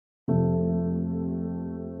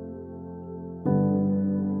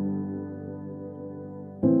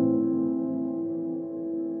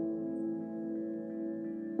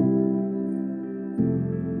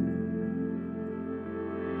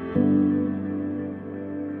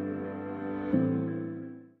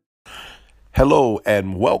Hello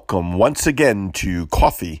and welcome once again to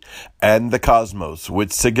Coffee and the Cosmos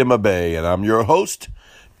with Sigma Bay. And I'm your host,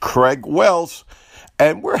 Craig Wells.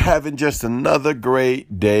 And we're having just another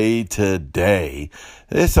great day today.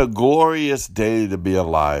 It's a glorious day to be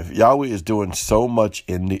alive. Yahweh is doing so much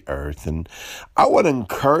in the earth. And I want to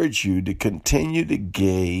encourage you to continue to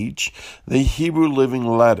gauge the Hebrew living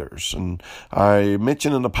letters. And I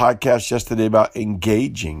mentioned in the podcast yesterday about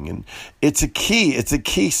engaging. And it's a key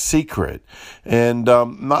secret. And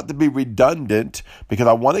not to be redundant, because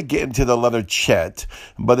I want to get into the letter Chet,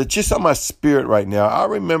 but it's just on my spirit right now. I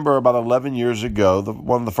remember about 11 years ago,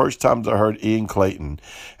 one of the first times I heard Ian Clayton,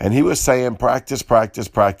 and he was saying, practice.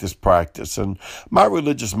 And my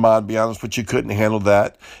religious mind, be honest with you, couldn't handle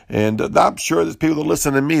that. And I'm sure there's people that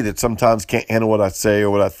listen to me that sometimes can't handle what I say or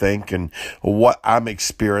what I think and what I'm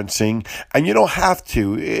experiencing. And you don't have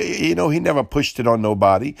to. You know, he never pushed it on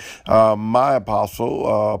nobody. My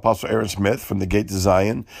Apostle Aaron Smith from the Gate to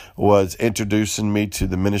Zion, was introducing me to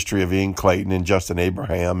the ministry of Ian Clayton and Justin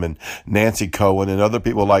Abraham and Nancy Cohen and other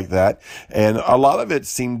people like that. And a lot of it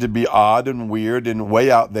seemed to be odd and weird and way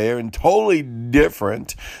out there and totally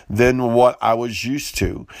different than what I was used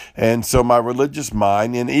to. And so my religious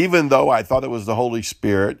mind, and even though I thought it was the Holy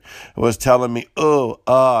Spirit, was telling me,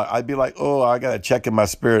 I'd be like, I got to check in my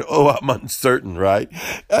spirit. I'm uncertain, right?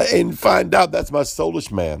 And find out that's my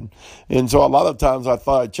soulish man. And so a lot of times I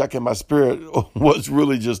thought I'd check in my spirit was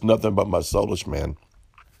really just nothing but my soulish man.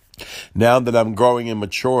 Now that I'm growing and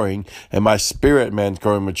maturing, and my spirit man's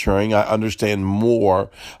growing and maturing, I understand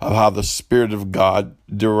more of how the Spirit of God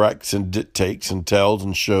directs and dictates and tells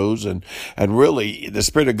and shows. And really, the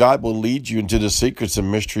Spirit of God will lead you into the secrets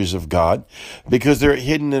and mysteries of God because they're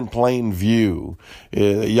hidden in plain view.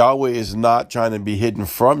 Yahweh is not trying to be hidden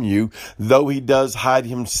from you, though he does hide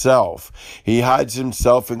himself. He hides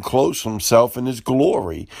himself and cloaks himself in his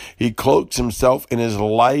glory. He cloaks himself in his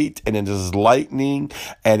light and in his lightning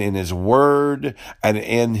and in his word and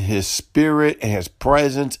in his spirit and his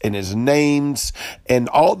presence and his names and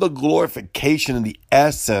all the glorification and the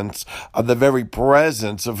essence of the very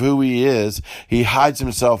presence of who he is. He hides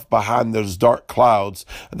himself behind those dark clouds,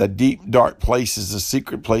 the deep, dark places, the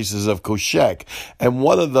secret places of Koshek. And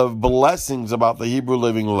one of the blessings about the Hebrew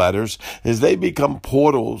living letters is they become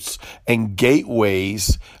portals and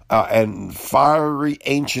gateways and fiery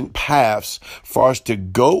ancient paths for us to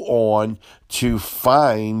go on to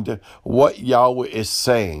find what Yahweh is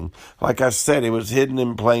saying. Like I said, it was hidden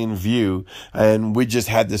in plain view, and we just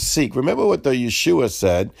had to seek. Remember what the Yeshua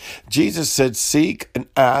said? Jesus said, seek and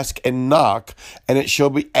ask and knock, and it shall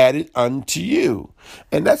be added unto you.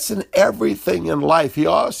 And that's in everything in life. He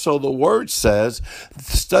also, the word says,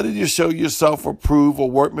 study to show yourself approved, a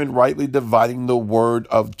workman rightly dividing the word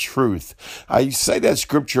of truth. I say that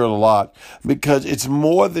scripture a lot because it's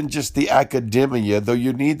more than just the academia, though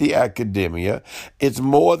you need the academia. It's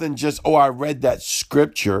more than just, I read that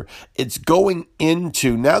scripture. It's going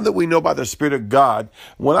into, now that we know by the Spirit of God,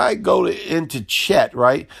 when I go into Chet,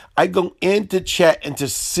 right? I go into Chet and to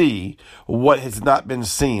see what has not been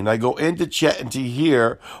seen. I go into Chet and to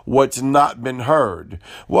hear what's not been heard.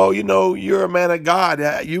 Well, you're a man of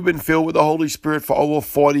God. You've been filled with the Holy Spirit for over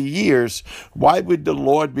 40 years. Why would the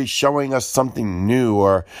Lord be showing us something new,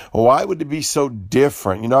 or why would it be so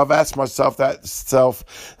different? I've asked myself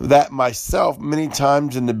that myself many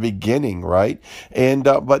times in the beginning, right? And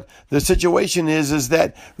but the situation is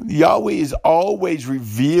that Yahweh is always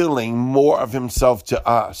revealing more of himself to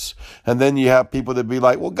us. And then you have people that be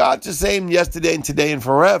like, well, God's the same yesterday and today and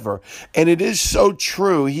forever. And it is so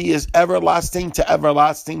true. He is everlasting to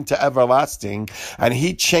everlasting to everlasting, and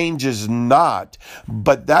he changes not.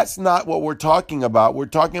 But that's not what we're talking about. We're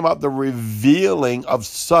talking about the revealing of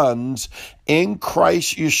sons in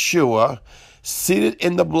Christ Yeshua, seated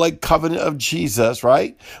in the blood covenant of Jesus,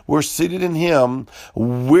 right? We're seated in him.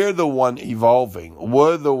 We're the one evolving.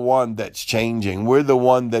 We're the one that's changing. We're the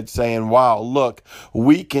one that's saying, wow, look,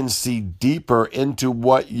 we can see deeper into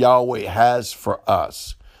what Yahweh has for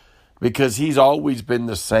us, because he's always been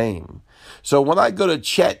the same. So when I go to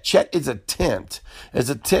Chet is a tent. It's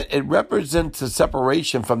a tent. It represents the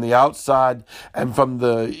separation from the outside and from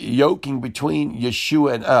the yoking between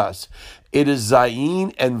Yeshua and us. It is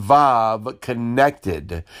Zayin and Vav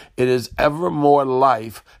connected. It is evermore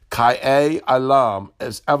life. Kaye Alam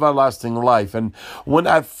is everlasting life. And when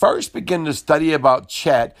I first began to study about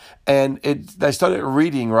Chet, And I started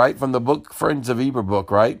reading, right, from the book, Friends of Eber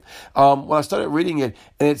book, right? When I started reading it,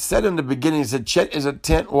 and it said in the beginning, it said, Chet is a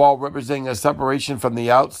tent wall representing a separation from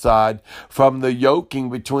the outside, from the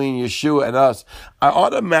yoking between Yeshua and us. I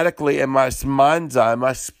automatically, in my mind's eye,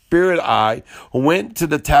 my spirit eye, went to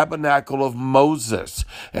the tabernacle of Moses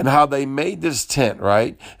and how they made this tent,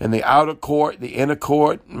 right? And the outer court, the inner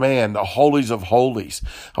court, man, the holies of holies.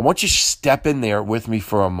 I want you to step in there with me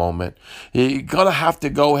for a moment. You're going to have to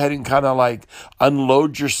go ahead and kind of like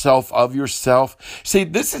unload yourself of yourself. See,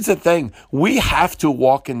 this is the thing. We have to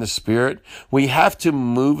walk in the Spirit. We have to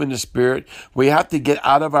move in the Spirit. We have to get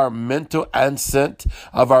out of our mental ascent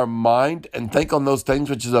of our mind and think on those things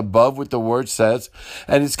which is above what the Word says.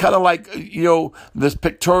 And it's kind of like, this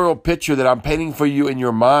pictorial picture that I'm painting for you in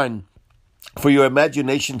your mind, for your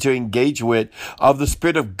imagination to engage with, of the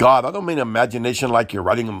Spirit of God. I don't mean imagination like you're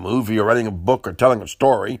writing a movie or writing a book or telling a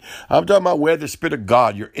story. I'm talking about where the Spirit of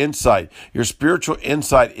God, your insight, your spiritual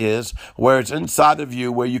insight is, where it's inside of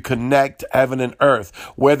you, where you connect heaven and earth,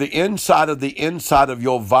 where the inside of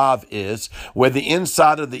your Vav is, where the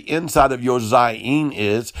inside of your Zayin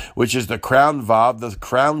is, which is the crown Vav, the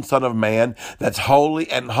crown Son of Man, that's holy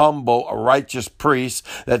and humble, a righteous priest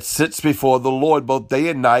that sits before the Lord both day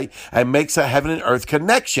and night and makes a heaven and earth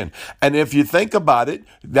connection. And if you think about it,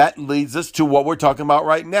 that leads us to what we're talking about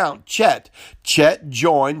right now. Chet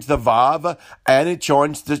joins the Vav and it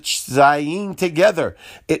joins the Zayin together.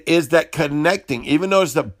 It is that connecting, even though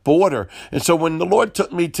it's the border. And so when the Lord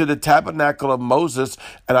took me to the tabernacle of Moses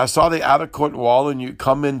and I saw the outer court wall, and you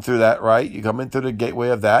come in through that, right? You come in through the gateway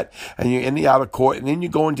of that, and you're in the outer court, and then you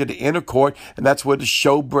go into the inner court, and that's where the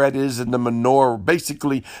showbread is and the menorah,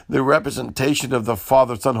 basically the representation of the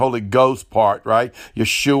Father, Son, Holy Ghost part, right?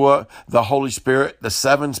 Yeshua, the Holy Spirit, the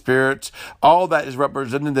seven spirits, all that is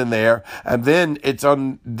represented in there. And then it's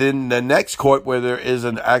on then the next court where there is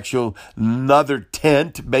another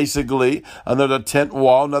tent, basically another tent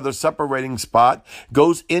wall, another separating spot,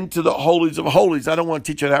 goes into the holies of holies. I don't want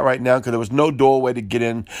to teach you that right now because there was no doorway to get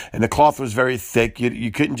in, and the cloth was very thick.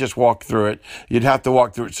 You couldn't just walk through it. You'd have to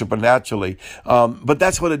walk through it supernaturally. But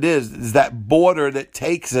that's what it is that border that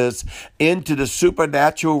takes us into the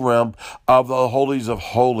supernatural realm of the holies of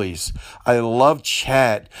holies. I love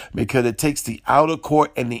Chet because it takes the outer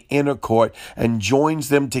court and the inner court and joins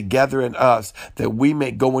them together in us that we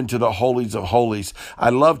may go into the holies of holies. I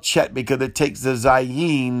love Chet because it takes the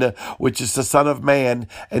Zayin, which is the Son of Man,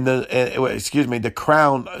 and the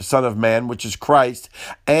crown Son of Man, which is Christ,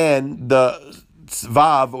 and the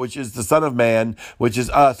Vav, which is the Son of Man, which is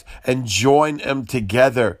us, and join them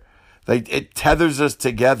together. It tethers us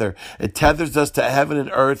together. It tethers us to heaven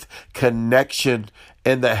and earth connection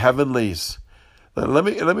in the heavenlies. Let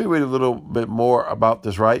me read a little bit more about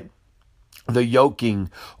this, right? The yoking.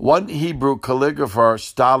 One Hebrew calligrapher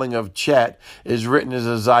styling of Chet is written as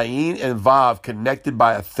a Zayin and Vav connected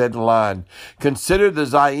by a thin line. Consider the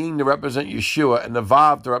Zayin to represent Yeshua and the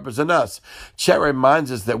Vav to represent us. Chet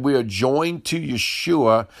reminds us that we are joined to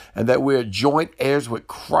Yeshua and that we are joint heirs with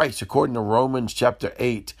Christ, according to Romans chapter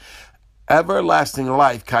 8. Everlasting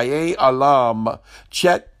life, Kaye Alam.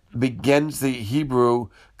 Chet begins the Hebrew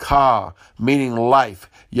Ka, meaning life.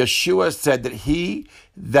 Yeshua said that he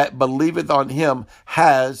that believeth on him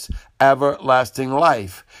has everlasting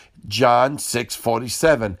life. John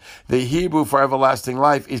 6:47. The Hebrew for everlasting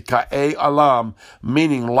life is Ka'e Alam,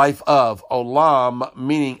 meaning life of. Olam,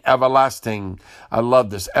 meaning everlasting. I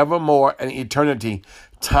love this. Evermore and eternity.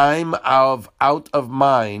 Time out of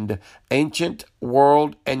mind, ancient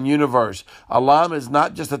world and universe. Alam is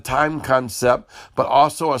not just a time concept, but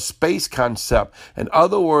also a space concept. In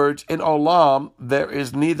other words, in Olam, there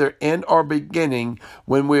is neither end or beginning.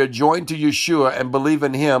 When we are joined to Yeshua and believe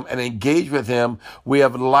in him and engage with him, we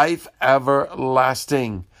have life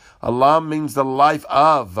everlasting. Alam means the life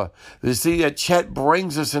of. You see, that Chet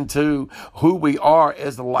brings us into who we are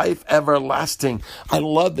as life everlasting. I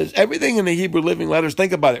love this. Everything in the Hebrew Living Letters,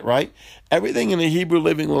 think about it, right? Everything in the Hebrew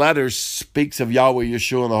Living Letters speaks of Yahweh,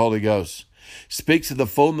 Yeshua, and the Holy Ghost. Speaks of the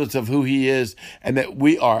fullness of who he is and that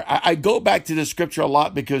we are. I go back to the scripture a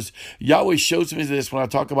lot because Yahweh shows me this when I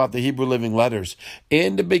talk about the Hebrew Living Letters.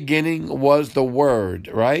 In the beginning was the Word,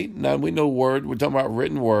 right? Now we know Word. We're talking about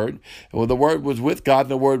written Word. Well, the Word was with God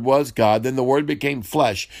and the Word was God. Then the Word became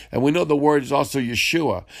flesh. And we know the Word is also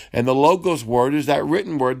Yeshua. And the Logos Word is that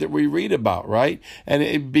written Word that we read about, right? And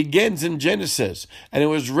it begins in Genesis. And it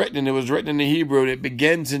was written in the Hebrew, and it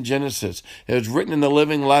begins in Genesis. It was written in the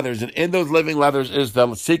Living Letters. And in those Living Letters is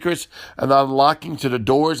the secrets and the unlocking to the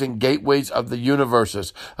doors and gateways of the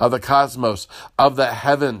universes, of the cosmos, of the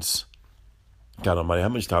heavens. God Almighty, how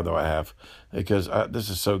much time do I have? Because this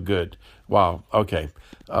is so good. Wow. Okay.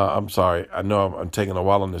 I'm sorry. I know I'm taking a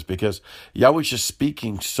while on this because Yahweh's just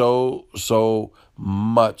speaking so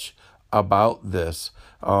much about this.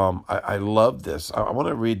 I love this. I want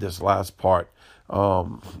to read this last part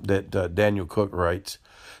that Daniel Cook writes.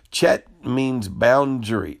 Chet means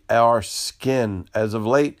boundary, our skin. As of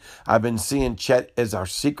late, I've been seeing Chet as our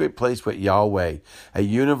secret place with Yahweh, a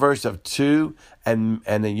universe of two and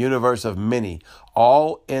a universe of many,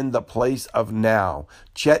 all in the place of now.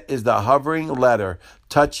 Chet is the hovering letter,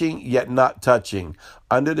 touching yet not touching,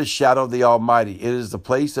 under the shadow of the Almighty. It is the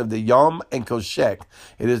place of the Yom and Koshek.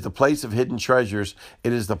 It is the place of hidden treasures.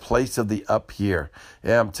 It is the place of the up here.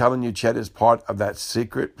 Yeah, I'm telling you, Chet is part of that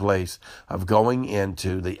secret place of going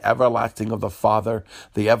into the everlasting of the Father,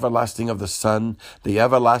 the everlasting of the Son, the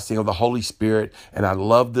everlasting of the Holy Spirit. And I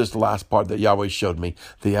love this last part that Yahweh showed me,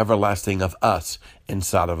 the everlasting of us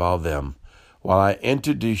inside of all them. While I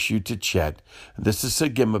introduce you to Chet, this is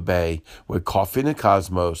Sagima Bay with Coffee and the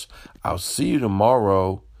Cosmos. I'll see you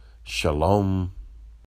tomorrow. Shalom.